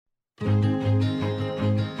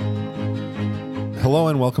Hello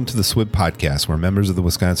and welcome to the SWIB podcast, where members of the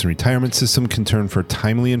Wisconsin retirement system can turn for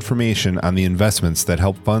timely information on the investments that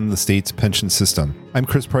help fund the state's pension system. I'm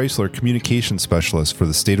Chris Preisler, Communications Specialist for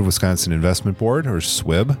the State of Wisconsin Investment Board, or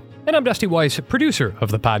SWIB. And I'm Dusty Weiss, producer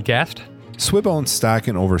of the podcast. SWIB owns stock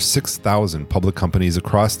in over 6,000 public companies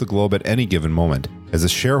across the globe at any given moment. As a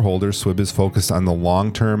shareholder, SWIB is focused on the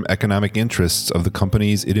long-term economic interests of the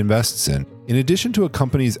companies it invests in. In addition to a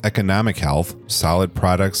company's economic health, solid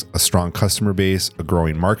products, a strong customer base, a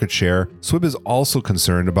growing market share, SWIB is also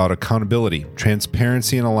concerned about accountability,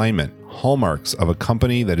 transparency, and alignment, hallmarks of a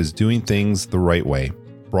company that is doing things the right way.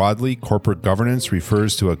 Broadly, corporate governance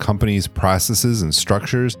refers to a company's processes and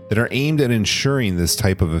structures that are aimed at ensuring this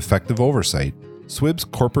type of effective oversight. SWIB's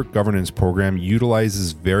corporate governance program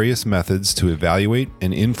utilizes various methods to evaluate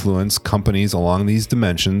and influence companies along these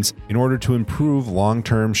dimensions in order to improve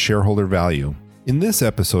long-term shareholder value. In this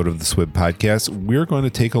episode of the SWIB podcast, we're going to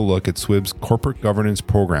take a look at SWIB's corporate governance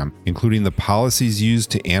program, including the policies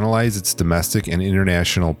used to analyze its domestic and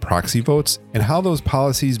international proxy votes, and how those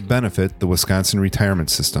policies benefit the Wisconsin retirement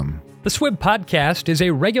system. The SWIB podcast is a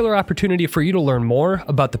regular opportunity for you to learn more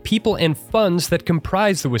about the people and funds that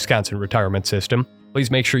comprise the Wisconsin retirement system. Please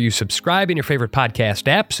make sure you subscribe in your favorite podcast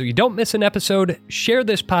app so you don't miss an episode, share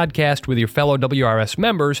this podcast with your fellow WRS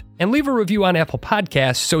members, and leave a review on Apple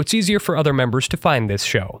Podcasts so it's easier for other members to find this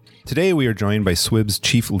show. Today we are joined by SWIB's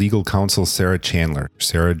Chief Legal Counsel, Sara Chandler.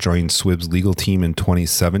 Sara joined SWIB's legal team in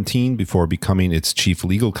 2017 before becoming its Chief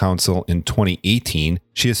Legal Counsel in 2018.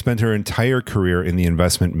 She has spent her entire career in the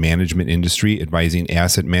investment management industry, advising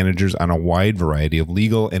asset managers on a wide variety of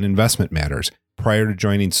legal and investment matters. Prior to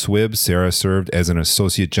joining SWIB, Sara served as an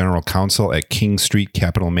Associate General Counsel at King Street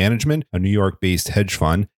Capital Management, a New York-based hedge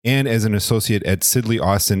fund, and as an associate at Sidley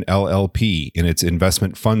Austin LLP in its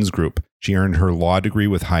investment funds group. She earned her law degree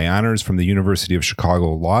with high honors from the University of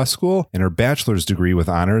Chicago Law School and her bachelor's degree with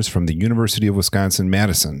honors from the University of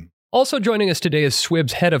Wisconsin-Madison. Also joining us today is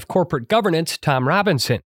SWIB's Head of Corporate Governance, Tom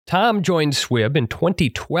Robinson. Tom joined SWIB in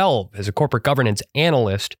 2012 as a corporate governance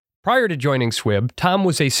analyst. Prior to joining SWIB, Tom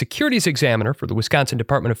was a securities examiner for the Wisconsin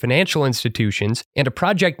Department of Financial Institutions and a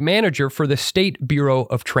project manager for the State Bureau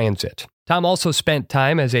of Transit. Tom also spent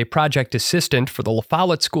time as a project assistant for the La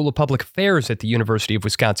Follette School of Public Affairs at the University of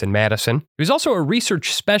Wisconsin-Madison. He was also a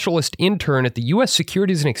research specialist intern at the U.S.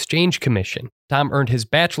 Securities and Exchange Commission. Tom earned his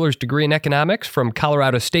bachelor's degree in economics from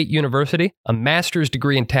Colorado State University, a master's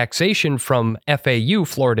degree in taxation from FAU,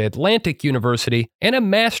 Florida Atlantic University, and a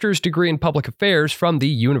master's degree in public affairs from the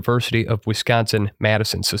University of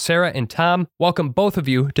Wisconsin-Madison. So Sara and Tom, welcome both of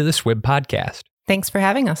you to the SWIB podcast. Thanks for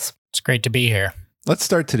having us. It's great to be here. Let's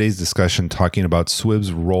start today's discussion talking about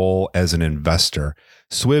SWIB's role as an investor.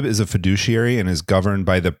 SWIB is a fiduciary and is governed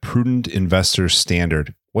by the Prudent Investor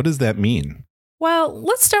Standard. What does that mean? Well,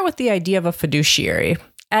 let's start with the idea of a fiduciary.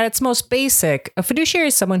 At its most basic, a fiduciary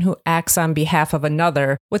is someone who acts on behalf of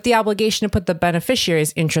another with the obligation to put the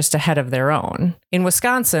beneficiary's interest ahead of their own. In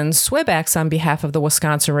Wisconsin, SWIB acts on behalf of the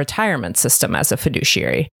Wisconsin retirement system as a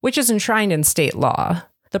fiduciary, which is enshrined in state law.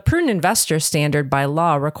 The Prudent Investor Standard by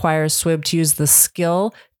law requires SWIB to use the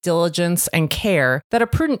skill, diligence, and care that a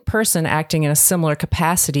prudent person acting in a similar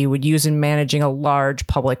capacity would use in managing a large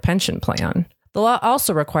public pension plan. The law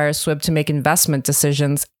also requires SWIB to make investment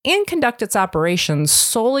decisions and conduct its operations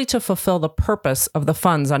solely to fulfill the purpose of the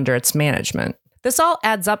funds under its management. This all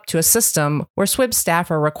adds up to a system where SWIB staff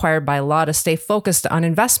are required by law to stay focused on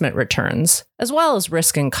investment returns, as well as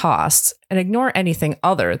risk and costs, and ignore anything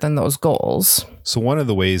other than those goals. So one of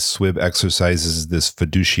the ways SWIB exercises this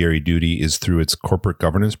fiduciary duty is through its corporate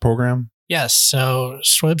governance program? Yes, so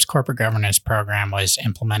SWIB's corporate governance program was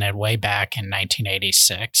implemented way back in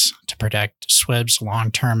 1986 to protect SWIB's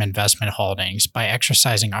long-term investment holdings by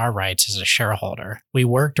exercising our rights as a shareholder. We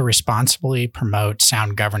work to responsibly promote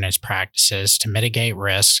sound governance practices to mitigate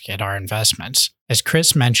risk in our investments. As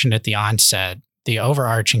Chris mentioned at the onset, the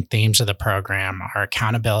overarching themes of the program are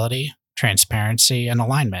accountability, transparency, and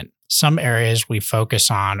alignment. Some areas we focus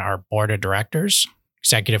on are board of directors,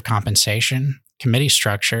 executive compensation, committee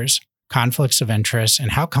structures, conflicts of interest,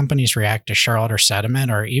 and how companies react to shareholder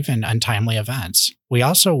sentiment or even untimely events. We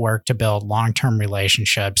also work to build long-term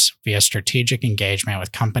relationships via strategic engagement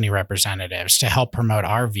with company representatives to help promote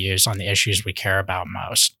our views on the issues we care about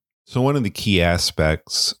most. So one of the key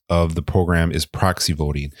aspects of the program is proxy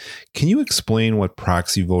voting. Can you explain what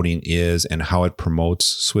proxy voting is and how it promotes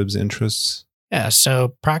SWIB's interests? Yeah,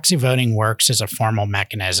 so proxy voting works as a formal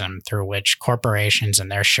mechanism through which corporations and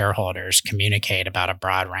their shareholders communicate about a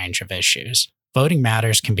broad range of issues. Voting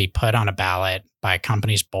matters can be put on a ballot by a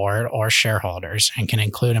company's board or shareholders and can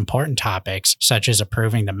include important topics such as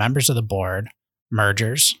approving the members of the board,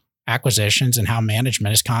 mergers, acquisitions, and how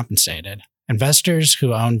management is compensated. Investors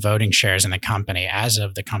who own voting shares in the company as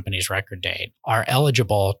of the company's record date are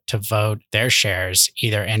eligible to vote their shares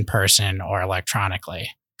either in person or electronically.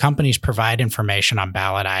 Companies provide information on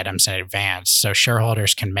ballot items in advance so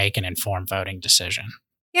shareholders can make an informed voting decision.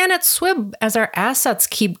 And at SWIB, as our assets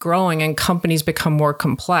keep growing and companies become more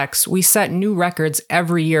complex, we set new records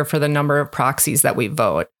every year for the number of proxies that we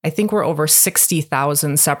vote. I think we're over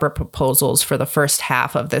 60,000 separate proposals for the first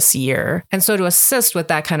half of this year. And so to assist with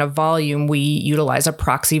that kind of volume, we utilize a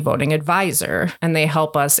proxy voting advisor, and they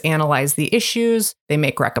help us analyze the issues, they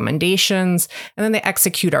make recommendations, and then they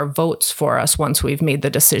execute our votes for us once we've made the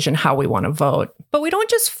decision how we want to vote. But we don't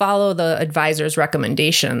just follow the advisor's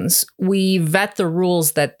recommendations. We vet the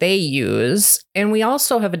rules that they use, and we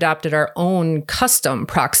also have adopted our own custom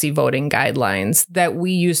proxy voting guidelines that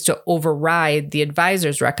we use to override the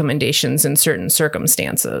advisor's recommendations in certain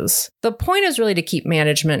circumstances. The point is really to keep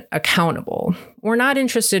management accountable. We're not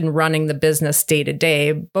interested in running the business day to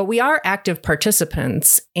day, but we are active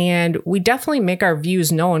participants, and we definitely make our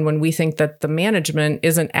views known when we think that the management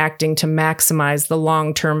isn't acting to maximize the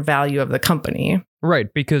long-term value of the company.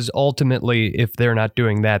 Right, because ultimately, if they're not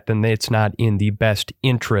doing that, then it's not in the best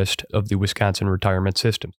interest of the Wisconsin retirement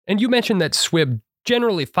system. And you mentioned that SWIB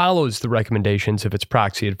generally follows the recommendations of its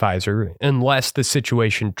proxy advisor unless the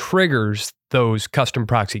situation triggers those custom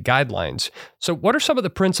proxy guidelines. So what are some of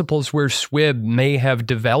the principles where SWIB may have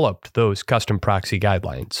developed those custom proxy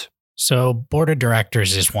guidelines? So board of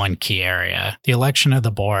directors is one key area. The election of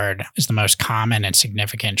the board is the most common and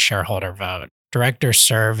significant shareholder vote. Directors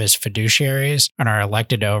serve as fiduciaries and are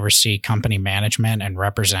elected to oversee company management and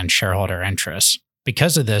represent shareholder interests.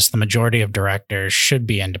 Because of this, the majority of directors should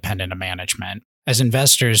be independent of management. As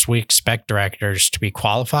investors, we expect directors to be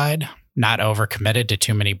qualified, not overcommitted to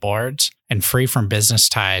too many boards, and free from business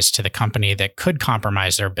ties to the company that could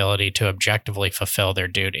compromise their ability to objectively fulfill their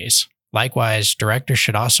duties. Likewise, directors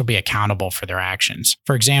should also be accountable for their actions.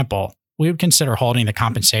 For example, we would consider holding the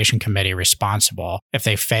compensation committee responsible if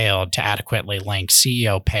they failed to adequately link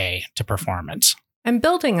CEO pay to performance. And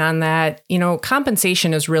building on that,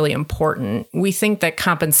 compensation is really important. We think that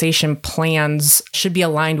compensation plans should be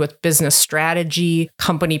aligned with business strategy,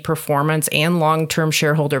 company performance, and long-term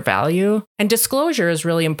shareholder value. And disclosure is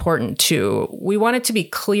really important too. We want it to be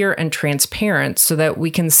clear and transparent so that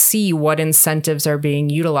we can see what incentives are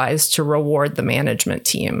being utilized to reward the management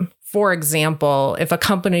team. For example, if a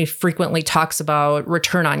company frequently talks about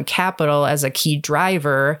return on capital as a key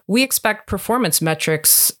driver, we expect performance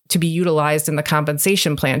metrics to be utilized in the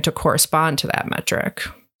compensation plan to correspond to that metric.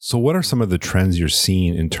 So what are some of the trends you're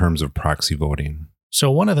seeing in terms of proxy voting? So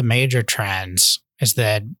one of the major trends is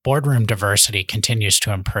that boardroom diversity continues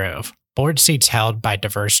to improve. Board seats held by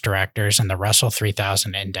diverse directors in the Russell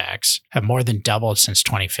 3000 Index have more than doubled since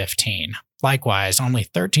 2015. Likewise, only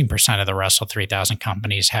 13% of the Russell 3000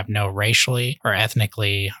 companies have no racially or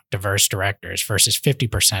ethnically diverse directors versus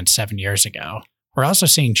 50% 7 years ago. We're also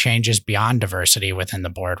seeing changes beyond diversity within the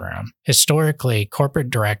boardroom. Historically, corporate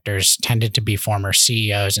directors tended to be former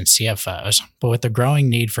CEOs and CFOs, but with the growing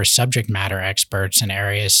need for subject matter experts in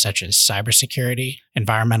areas such as cybersecurity,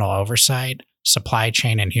 environmental oversight, supply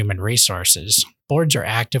chain, and human resources, boards are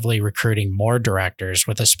actively recruiting more directors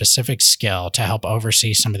with a specific skill to help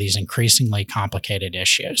oversee some of these increasingly complicated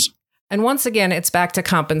issues. And once again, it's back to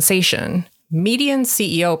compensation. Median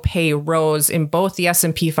CEO pay rose in both the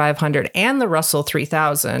S&P 500 and the Russell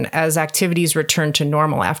 3000 as activities returned to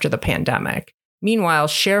normal after the pandemic. Meanwhile,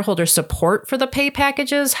 shareholder support for the pay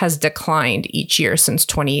packages has declined each year since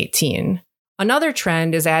 2018. Another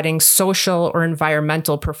trend is adding social or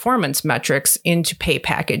environmental performance metrics into pay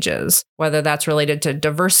packages, whether that's related to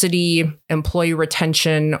diversity, employee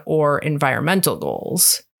retention, or environmental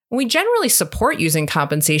goals. We generally support using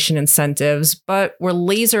compensation incentives, but we're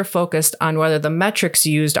laser focused on whether the metrics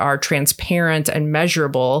used are transparent and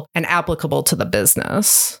measurable and applicable to the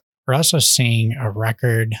business. We're also seeing a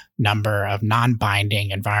record number of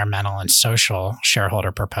non-binding environmental and social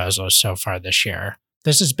shareholder proposals so far this year.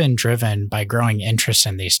 This has been driven by growing interest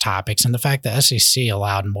in these topics and the fact that SEC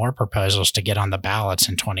allowed more proposals to get on the ballots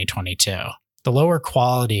in 2022. The lower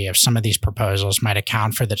quality of some of these proposals might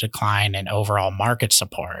account for the decline in overall market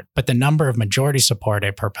support, but the number of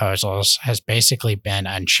majority-supported proposals has basically been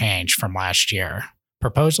unchanged from last year.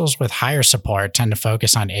 Proposals with higher support tend to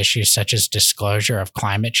focus on issues such as disclosure of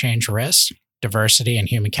climate change risks, diversity, and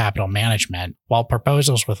human capital management, while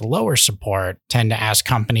proposals with lower support tend to ask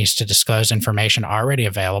companies to disclose information already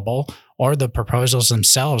available, or the proposals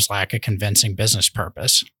themselves lack a convincing business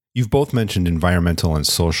purpose. You've both mentioned environmental and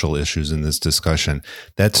social issues in this discussion.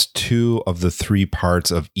 That's 2 of the 3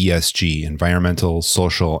 parts of ESG, environmental,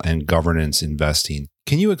 social, and governance investing.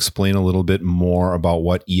 Can you explain a little bit more about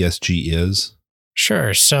what ESG is?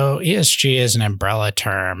 Sure. So ESG is an umbrella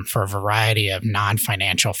term for a variety of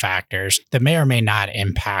non-financial factors that may or may not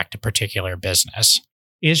impact a particular business.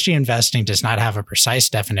 ESG investing does not have a precise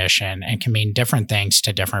definition and can mean different things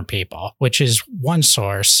to different people, which is one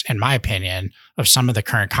source, in my opinion, of some of the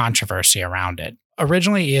current controversy around it.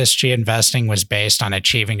 Originally, ESG investing was based on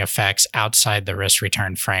achieving effects outside the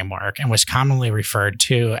risk-return framework and was commonly referred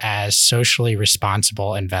to as socially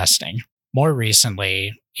responsible investing. More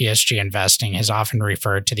recently, ESG investing has often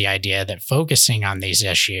referred to the idea that focusing on these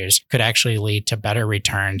issues could actually lead to better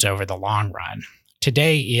returns over the long run.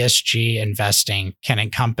 Today, ESG investing can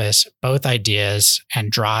encompass both ideas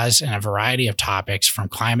and draws in a variety of topics from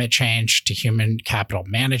climate change to human capital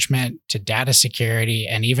management to data security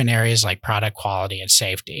and even areas like product quality and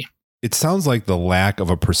safety. It sounds like the lack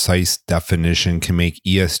of a precise definition can make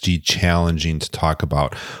ESG challenging to talk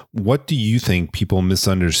about. What do you think people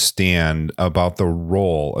misunderstand about the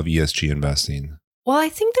role of ESG investing? Well, I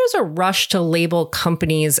think there's a rush to label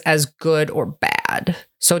companies as good or bad.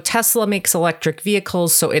 So Tesla makes electric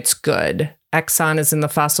vehicles, so it's good. Exxon is in the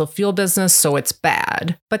fossil fuel business, so it's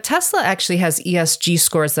bad. But Tesla actually has ESG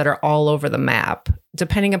scores that are all over the map,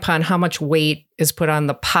 depending upon how much weight is put on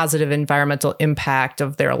the positive environmental impact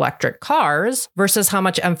of their electric cars versus how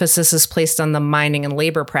much emphasis is placed on the mining and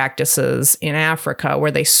labor practices in Africa,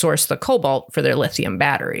 where they source the cobalt for their lithium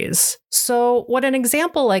batteries. So what an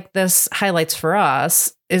example like this highlights for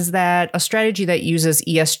us is that a strategy that uses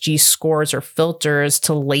ESG scores or filters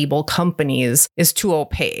to label companies is too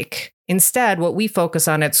opaque. Instead, what we focus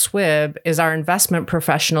on at SWIB is our investment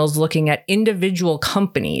professionals looking at individual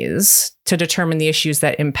companies to determine the issues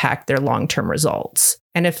that impact their long-term results.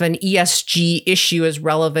 And if an ESG issue is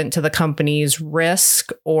relevant to the company's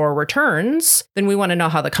risk or returns, then we want to know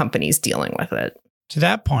how the company's dealing with it. To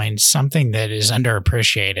that point, something that is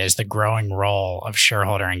underappreciated is the growing role of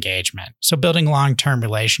shareholder engagement. So building long-term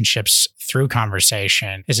relationships through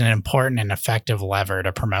conversation is an important and effective lever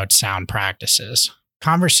to promote sound practices.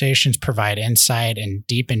 Conversations provide insight and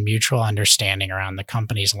deepen mutual understanding around the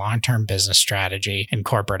company's long-term business strategy and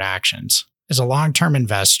corporate actions. As a long-term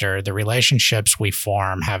investor, the relationships we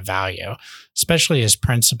form have value, especially as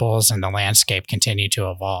principles and the landscape continue to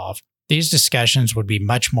evolve. These discussions would be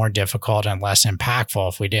much more difficult and less impactful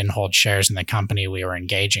if we didn't hold shares in the company we were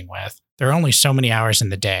engaging with. There are only so many hours in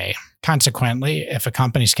the day. Consequently, if a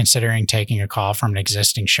company is considering taking a call from an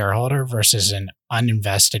existing shareholder versus an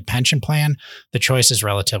uninvested pension plan, the choice is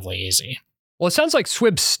relatively easy. Well, it sounds like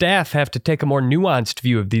SWIB's staff have to take a more nuanced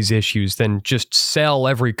view of these issues than just sell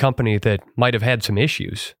every company that might have had some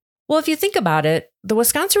issues. Well, if you think about it, the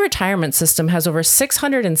Wisconsin retirement system has over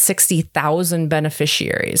 660,000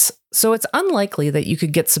 beneficiaries, so it's unlikely that you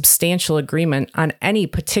could get substantial agreement on any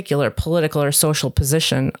particular political or social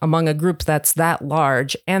position among a group that's that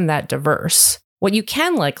large and that diverse. What you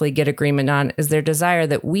can likely get agreement on is their desire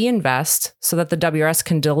that we invest so that the WRS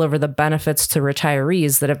can deliver the benefits to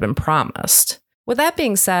retirees that have been promised. With that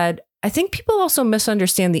being said, I think people also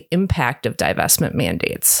misunderstand the impact of divestment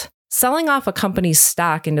mandates. Selling off a company's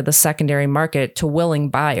stock into the secondary market to willing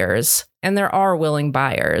buyers, and there are willing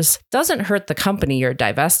buyers, doesn't hurt the company you're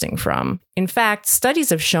divesting from. In fact,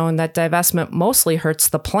 studies have shown that divestment mostly hurts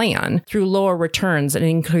the plan through lower returns and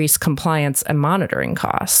increased compliance and monitoring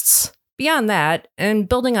costs. Beyond that, and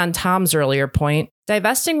building on Tom's earlier point,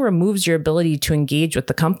 divesting removes your ability to engage with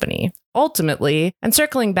the company. Ultimately, and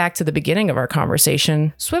circling back to the beginning of our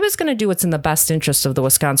conversation, SWIB is going to do what's in the best interest of the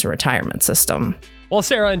Wisconsin retirement system. Well,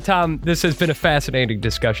 Sara and Tom, this has been a fascinating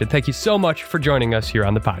discussion. Thank you so much for joining us here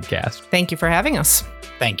on the podcast. Thank you for having us.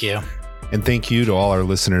 Thank you. And thank you to all our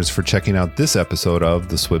listeners for checking out this episode of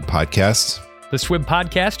the SWIB Podcast. The SWIB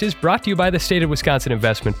Podcast is brought to you by the State of Wisconsin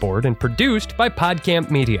Investment Board and produced by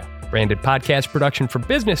PodCamp Media. Branded podcast production for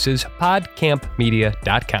businesses,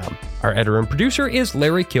 podcampmedia.com. Our editor and producer is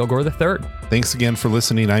Larry Kilgore III. Thanks again for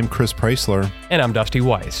listening. I'm Chris Preisler. And I'm Dusty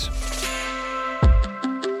Weiss.